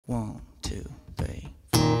1, 2, 3.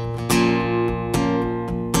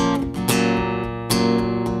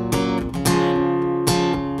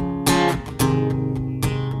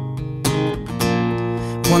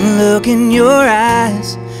 One look in your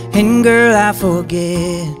eyes, and girl, I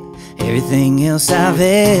forget everything else I've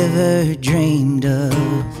ever dreamed of.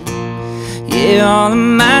 Yeah, all of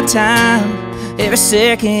my time, every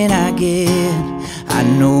second I get, I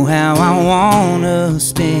know how I wanna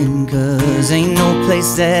spend. 'Cause ain't no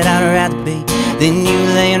place that I'd rather be than you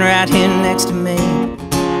laying right here next to me.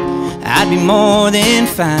 I'd be more than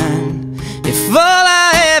fine if all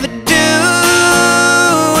I ever do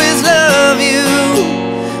is love you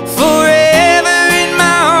forever in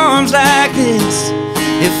my arms like this.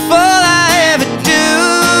 If all I ever do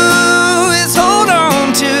is hold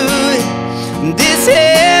on to it, this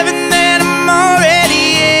heaven that I'm already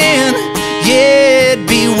in, yeah, it'd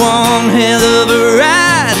be one hell of a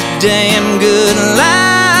ride, a damn good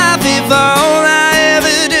life. If all I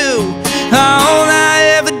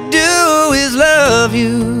ever do is love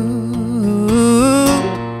you.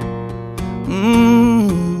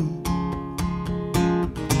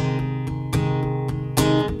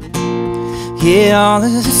 Yeah, all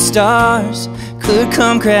of the stars could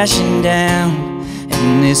come crashing down,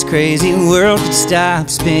 and this crazy world could stop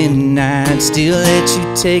spinning. I'd still let you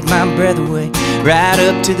take my breath away, right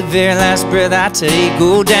up to the very last breath I take.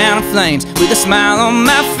 Go down in flames with a smile on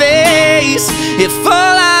my face. If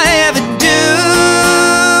all I ever do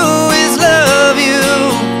is love you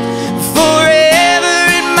forever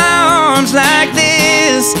in my arms like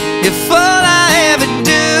this. If all I ever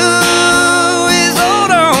do is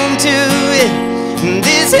hold on to it,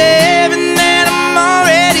 this heaven that I'm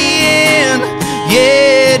already in,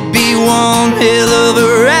 yeah, it'd be one hell of a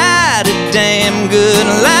ride, a damn good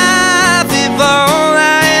life. If all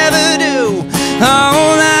I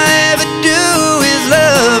ever do is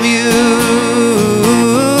love you,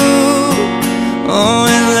 oh,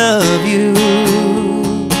 and love you,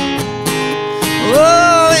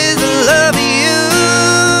 oh, is love you,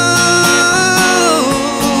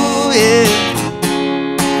 yeah.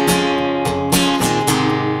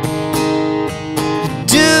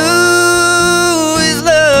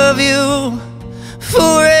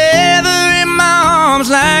 Forever in my arms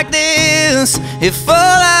like this. If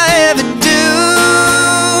all